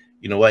 hey,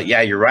 you know what? Yeah,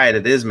 you're right.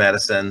 It is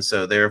medicine,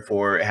 so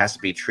therefore it has to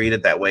be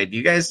treated that way. Do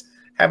you guys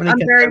have any? I'm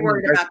very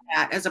worried about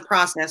that as a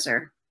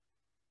processor.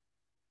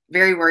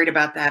 Very worried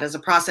about that as a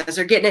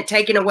processor, getting it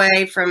taken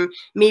away from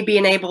me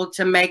being able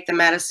to make the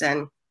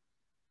medicine.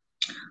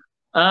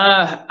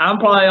 I'm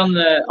probably on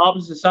the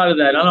opposite side of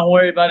that. I don't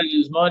worry about it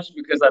as much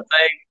because I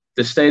think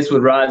the states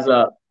would rise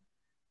up.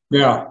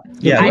 Yeah.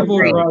 Yeah. I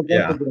agree.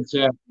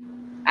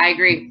 I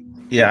agree.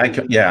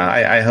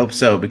 Yeah, I hope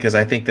so, because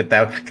I think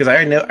because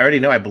I already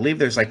know. I believe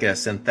there's like a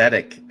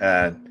synthetic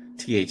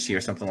THC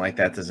or something like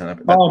that.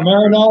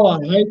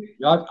 Marinol,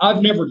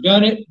 I've never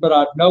done it, but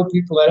I know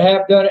people that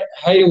have done it.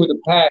 Hate it with a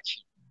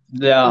passion.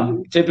 Yeah,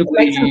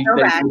 typically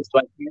it's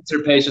like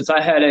cancer patients.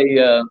 I had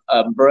a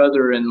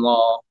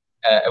brother-in-law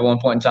at one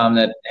point in time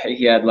that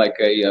he had like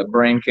a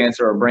brain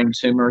cancer or a brain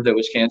tumor that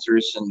was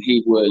cancerous, and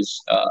he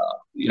was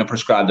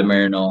prescribed the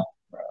Marinol.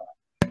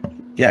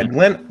 Yeah,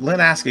 Glenn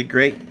asked a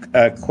great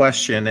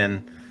question,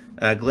 and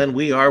Glenn,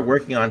 we are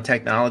working on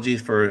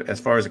technologies for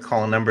as far as the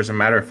call numbers. As a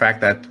matter of fact,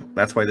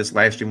 that's why this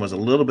live stream was a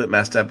little bit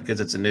messed up,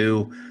 because it's a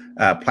new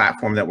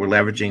platform that we're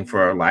leveraging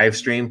for our live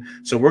stream.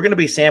 So we're going to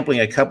be sampling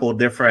a couple of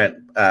different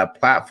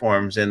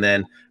platforms, and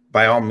then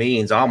by all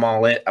means, I'm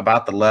all in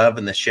about the love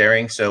and the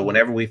sharing. So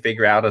whenever we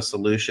figure out a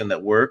solution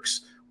that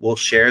works, we'll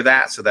share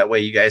that, so that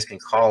way you guys can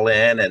call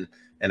in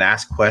and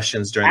ask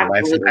questions during the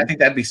live stream. I think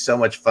that'd be so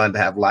much fun to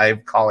have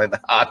live call-in the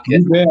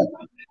audience.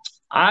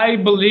 I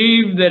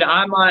believe that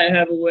I might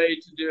have a way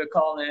to do a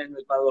call-in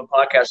with my little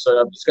podcast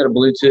setup. It's got a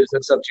Bluetooth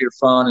that's up to your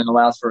phone and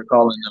allows for a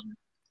call-in number.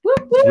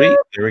 Sweet.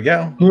 There we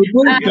go.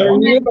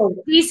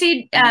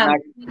 DC,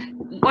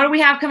 what do we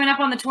have coming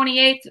up on the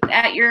 28th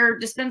at your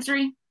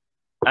dispensary?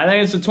 I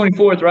think it's the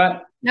 24th,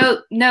 right?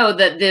 No,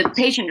 the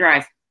patient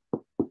drive.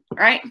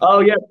 Right?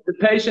 Oh, yeah, the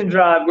patient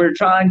drive. We're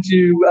trying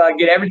to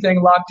get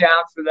everything locked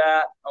down for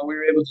that. We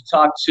were able to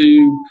talk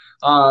to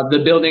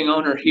the building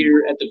owner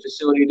here at the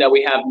facility that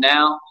we have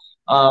now.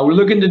 We're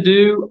looking to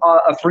do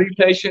a free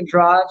patient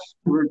drive.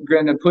 We're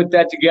going to put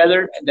that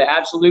together the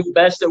absolute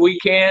best that we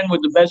can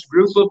with the best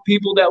group of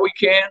people that we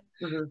can.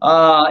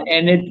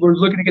 We're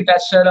looking to get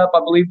that set up, I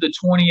believe, the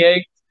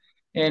 28th.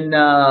 And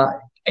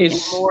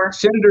is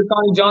Senator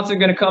Connie Johnson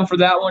going to come for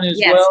that one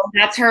as well?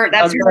 That's her.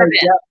 That's her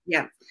event.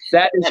 Yeah.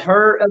 That is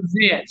her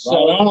event.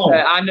 So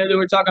I know that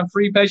we're talking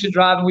free patient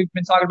drive, and we've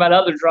been talking about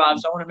other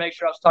drives. So I want to make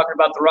sure I was talking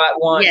about the right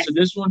one. Yes. So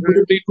this one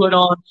will be put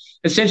on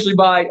essentially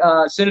by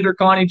Senator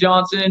Connie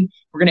Johnson.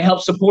 We're going to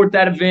help support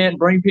that event,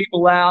 bring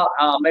people out,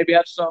 maybe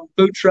have some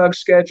food trucks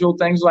scheduled,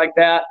 things like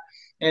that.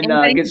 And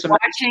get some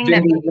watching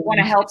that want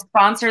to help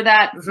sponsor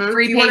that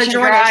free patient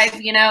drive,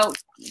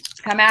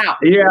 come out.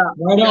 Yeah,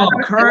 right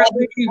on.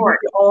 Currently, we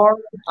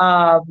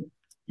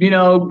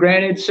are,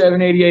 granted,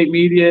 788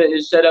 Media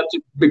is set up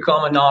to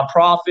become a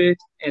nonprofit,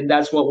 and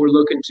that's what we're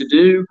looking to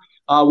do.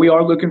 We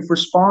are looking for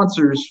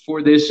sponsors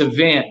for this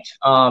event,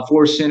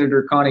 for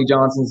Senator Connie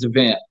Johnson's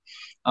event,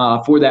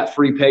 for that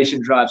free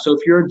patient drive. So if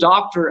you're a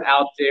doctor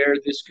out there,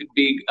 this could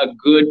be a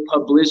good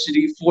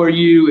publicity for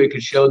you. It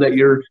could show that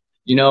you're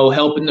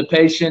helping the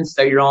patients,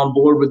 that you're on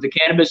board with the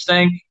cannabis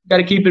thing. You got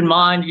to keep in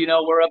mind,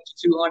 we're up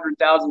to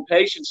 200,000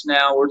 patients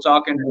now. We're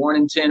talking 1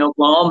 in 10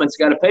 Oklahomans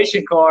got a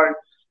patient card.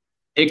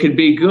 It could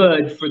be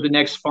good for the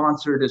next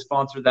sponsor to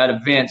sponsor that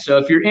event. So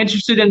if you're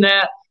interested in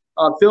that,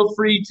 feel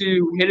free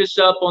to hit us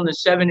up on the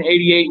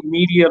 788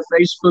 Media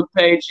Facebook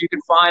page. You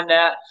can find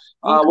that.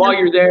 While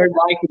you're there,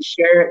 like and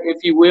share it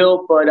if you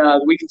will.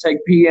 But we can take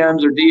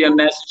PMs or DM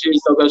messages.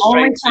 They'll go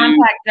straight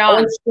to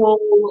Old School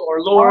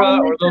or Laura.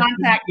 Only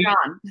contact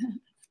John.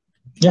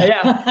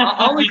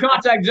 Yeah, only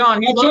contact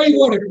John. I'll tell you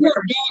what, if you're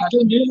a doctor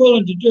and you're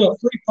willing to do a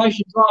free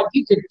patient drive,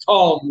 you can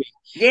call me.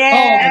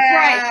 Yeah, that's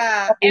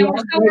right. And we're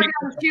still working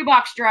on the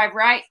shoebox drive,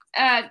 right?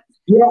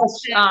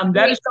 Yes,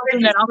 that is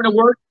something that I'm going to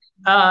work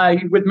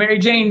with Mary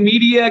Jane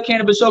Media,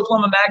 Cannabis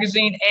Oklahoma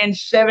Magazine, and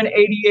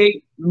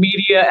 788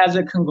 Media as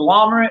a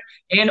conglomerate,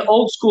 and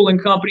Old School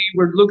and Company.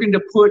 We're looking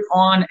to put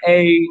on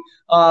a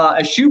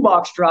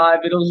shoebox drive.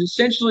 It'll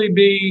essentially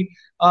be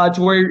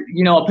to where,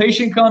 a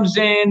patient comes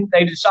in,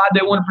 they decide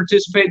they want to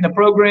participate in the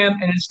program,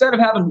 and instead of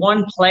having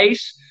one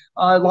place,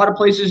 a lot of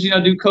places,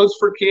 do coats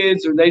for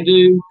kids, or they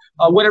do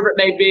whatever it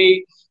may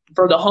be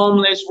for the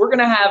homeless. We're going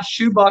to have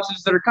shoe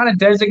boxes that are kind of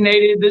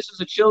designated. This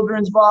is a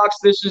children's box.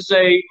 This is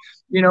a,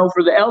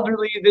 for the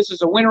elderly, this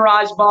is a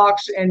winterized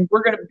box, and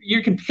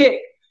you can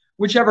pick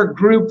whichever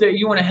group that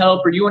you want to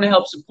help or you want to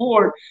help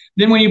support.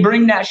 Then when you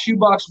bring that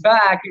shoebox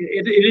back,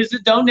 it is a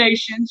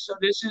donation. So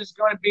this is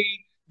going to be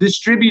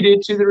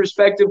distributed to the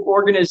respective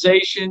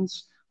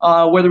organizations,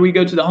 whether we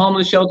go to the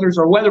homeless shelters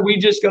or whether we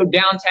just go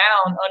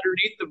downtown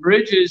underneath the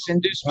bridges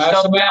and do some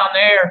stuff down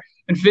there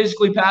and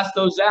physically pass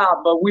those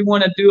out. But we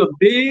want to do a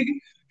big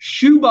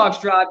shoebox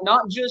drive,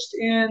 not just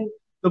in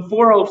the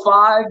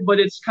 405, but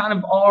it's kind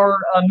of our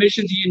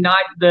mission to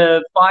unite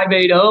the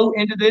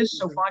 580 into this.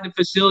 So find a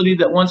facility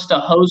that wants to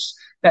host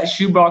that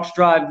shoebox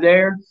drive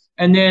there.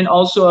 And then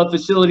also a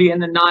facility in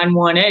the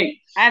 918.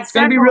 It's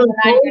going to be really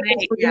cool.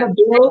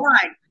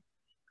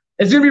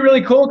 It's going to be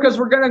really cool because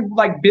we're going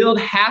to build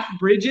half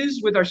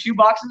bridges with our shoe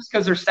boxes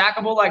because they're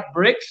stackable like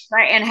bricks.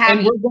 Right. And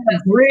we're going to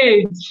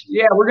bridge.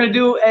 Yeah, we're going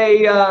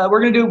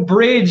to do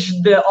bridge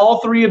all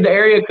three of the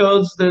area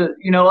codes, of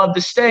the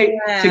state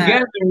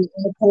together in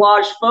a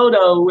collage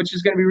photo, which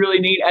is going to be really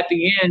neat at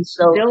the end.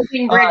 So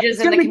building bridges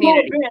in the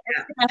community. Cool.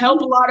 It's going to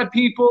help a lot of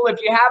people.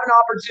 If you have an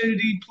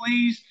opportunity,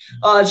 please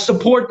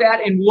support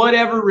that in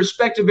whatever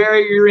respective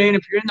area you're in.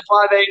 If you're in the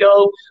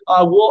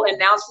 580, we'll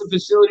announce the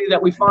facility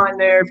that we find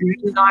there. If you're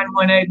in the 918,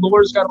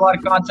 Laura's got a lot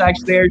of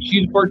contacts there.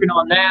 She's working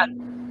on that.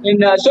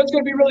 And so it's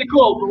going to be really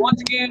cool. But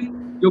once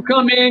again, you'll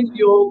come in,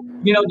 you'll,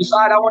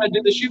 decide I want to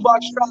do the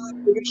shoebox drive.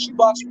 We're going to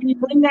shoebox. When you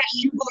bring that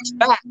shoebox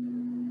back,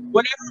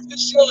 whatever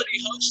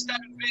facility hosts that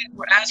event,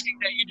 we're asking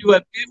that you do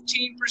a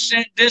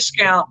 15%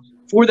 discount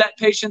for that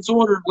patient's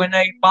order when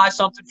they buy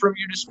something from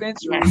your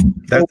dispensary.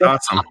 That's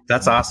awesome.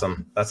 That's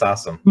awesome. That's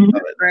awesome.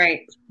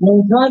 Great.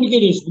 We're trying to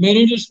get as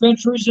many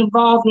dispensaries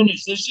involved in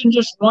this. This isn't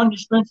just one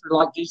dispensary,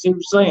 like DC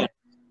was saying.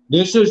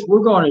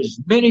 We're going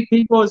as many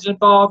people as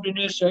involved in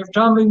this. Every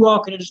time we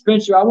walk in a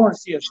dispensary, I want to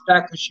see a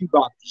stack of shoe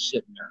boxes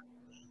sitting there.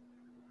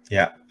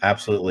 Yeah,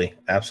 absolutely.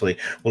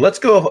 Absolutely. Well, let's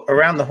go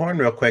around the horn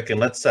real quick and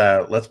let's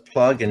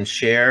plug and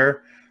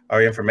share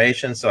our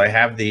information. So I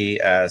have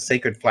the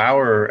Sacred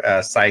Flower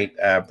site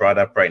brought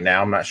up right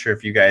now. I'm not sure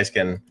if you guys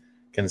can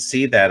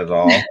see that at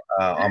all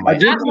on my.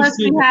 Unless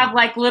we have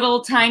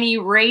little tiny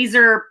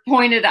razor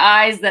pointed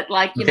eyes that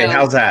Okay,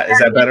 how's that? Is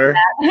that better?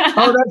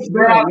 Oh, that's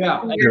better.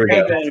 Yeah. Here we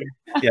go.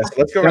 Yes,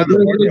 let's go around the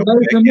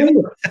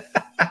horn.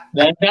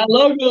 That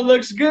logo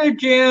looks good,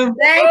 Kim.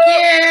 Thank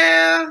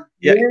you.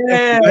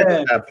 Yeah.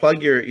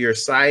 Plug your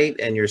site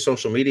and your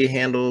social media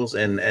handles,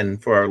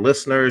 and for our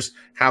listeners,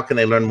 how can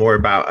they learn more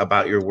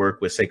about your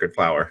work with Sacred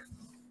Flower?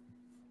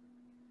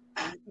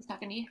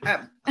 Talking to you.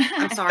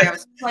 I'm sorry.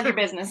 Plug your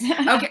business.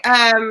 Okay.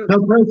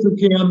 No pressure,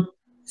 Kim.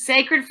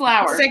 Sacred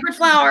Flower. Sacred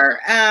Flower.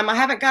 I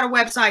haven't got a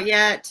website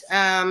yet.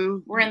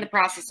 We're in the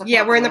process of.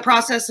 Yeah, we're in the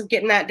process of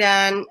getting that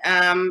done.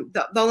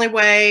 The only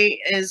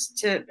way is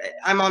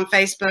I'm on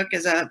Facebook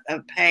as a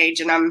page,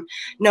 and I'm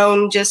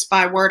known just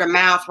by word of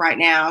mouth right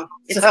now.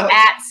 It's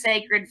at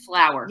Sacred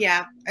Flower.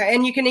 Yeah,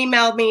 and you can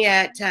email me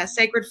at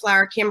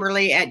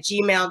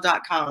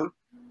sacredflowerkimberly@gmail.com.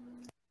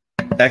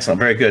 Excellent.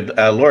 Very good.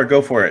 Laura,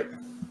 go for it.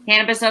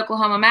 Cannabis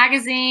Oklahoma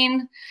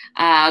Magazine.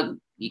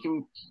 You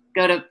can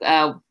go to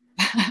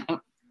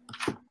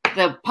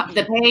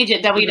the page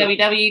at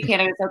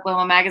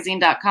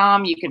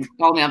www.cannabisoklahomamagazine.com. You can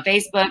follow me on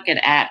Facebook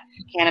at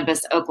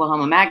Cannabis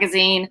Oklahoma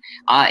Magazine,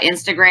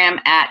 Instagram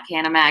at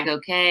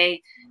CannamagOK,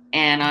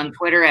 and on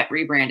Twitter at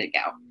Rebranded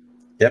Gal.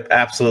 Yep,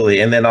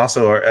 absolutely. And then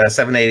also our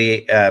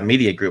 788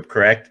 Media Group,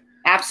 correct?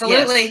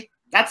 Absolutely. Yes.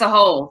 That's a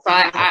whole. So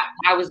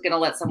I was going to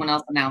let someone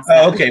else announce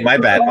that. Oh, okay. My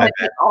bad. My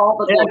bad.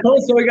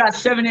 So we got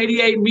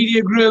 788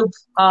 Media Group.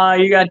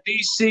 You got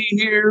DC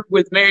here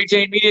with Mary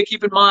Jane Media.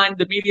 Keep in mind,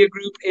 the media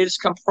group is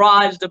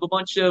comprised of a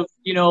bunch of,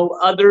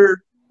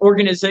 other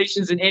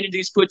organizations and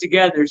entities put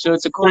together. So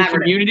it's a cool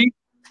community,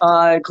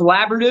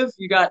 collaborative.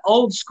 You got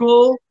Old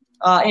School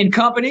in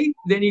Company.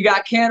 Then you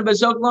got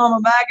Cannabis Oklahoma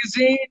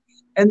Magazine.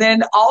 And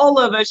then all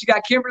of us, you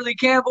got Kimberly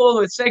Campbell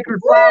with Sacred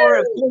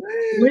Flower. The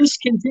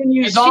list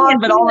continues on,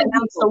 but I'll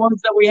announce the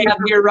ones that we have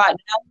here right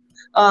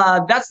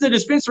now. That's the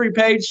dispensary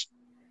page.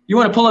 You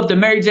want to pull up the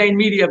Mary Jane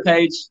Media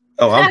page.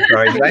 Oh, I'm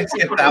sorry. Did I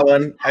skip that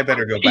one? I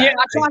better go back. Yeah,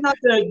 I try not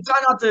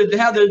to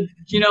have the,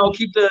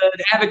 keep the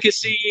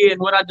advocacy and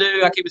what I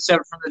do. I keep it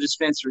separate from the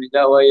dispensary.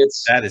 That way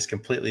it's. That is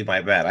completely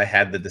my bad. I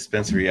had the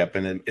dispensary up,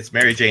 and then it's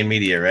Mary Jane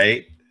Media,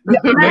 right? Yeah,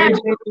 Mary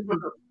Jane Media.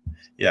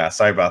 Yeah,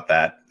 sorry about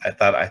that. I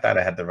thought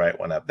I had the right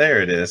one up.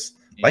 There it is.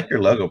 Like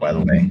your logo, by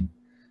the way.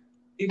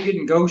 You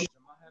didn't ghost him.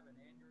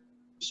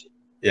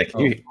 Yeah,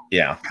 can you?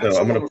 Yeah. So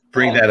I'm gonna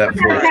bring that up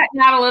for you.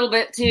 Cutting out a little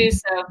bit too.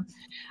 So.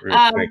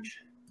 Real quick.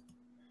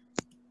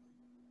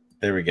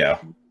 There we go.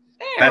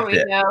 There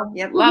we go.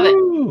 Yep, love it.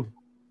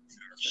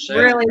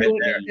 Really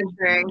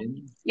right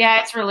neat.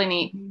 Yeah, it's really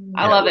neat.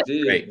 I love it.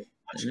 Great.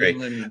 That's great.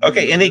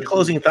 Okay, any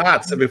closing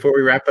thoughts before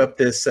we wrap up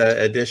this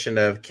edition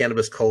of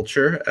Cannabis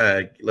Culture?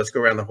 Let's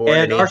go around the horn.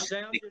 And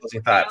any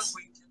closing thoughts?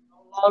 We can no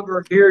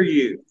longer hear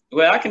you.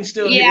 Well, I can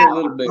still hear a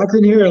little bit. I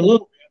can hear a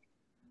little.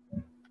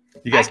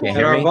 You guys can't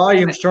hear me? Our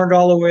volume's turned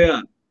all the way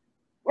up.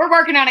 We're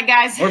working on it,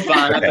 guys. We're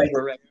fine. Okay. I think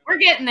we're ready. We're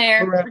getting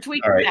there. We're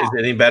tweaking. All right. Is it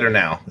any better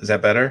now? Is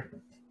that better?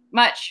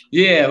 Much.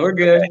 Yeah, we're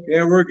good. Okay.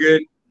 Yeah, we're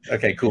good.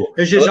 Okay, cool.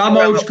 It's just I'm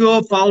Old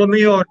School. Follow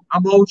me on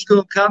I'm Old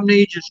School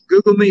Company. Just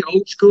Google me,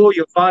 Old School.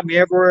 You'll find me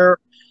everywhere.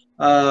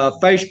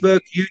 Facebook,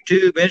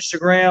 YouTube,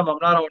 Instagram.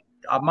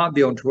 I might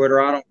be on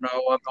Twitter. I don't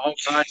know. I'm all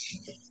kinds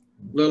of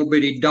little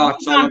bitty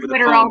dots all over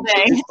Twitter the all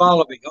day. Just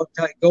follow me.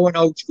 Go in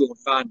Old School and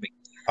find me.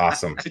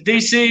 Awesome. To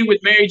DC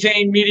with Mary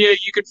Jane Media.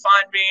 You can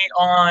find me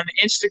on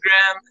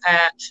Instagram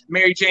at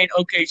Mary Jane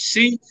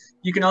OKC.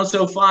 You can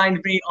also find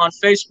me on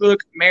Facebook,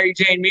 Mary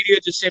Jane Media.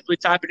 Just simply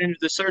type it into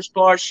the search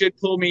bar. Should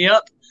pull me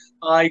up.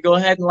 You go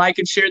ahead and like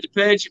and share the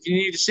page. If you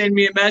need to send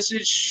me a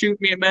message, shoot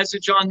me a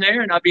message on there,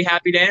 and I'll be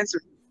happy to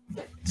answer.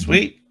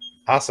 Sweet.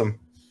 Awesome.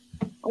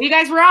 Well, you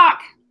guys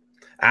rock.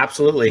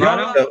 Absolutely.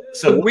 Right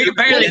so we can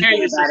barely hear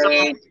you.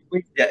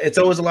 Yeah, it's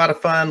always a lot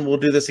of fun. We'll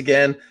do this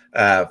again.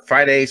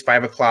 Fridays,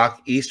 5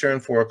 o'clock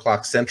Eastern, 4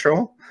 o'clock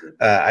Central.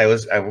 I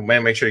want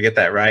to make sure to get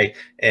that right.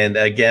 And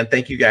again,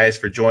 thank you guys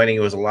for joining.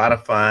 It was a lot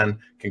of fun.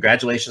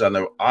 Congratulations on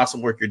the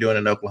awesome work you're doing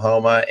in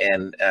Oklahoma.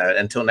 And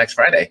until next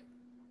Friday.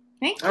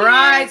 Thank you. All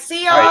right.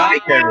 See y'all. All right,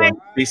 take care,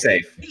 everyone. Be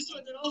safe.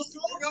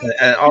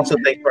 And also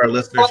thank you for our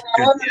listeners.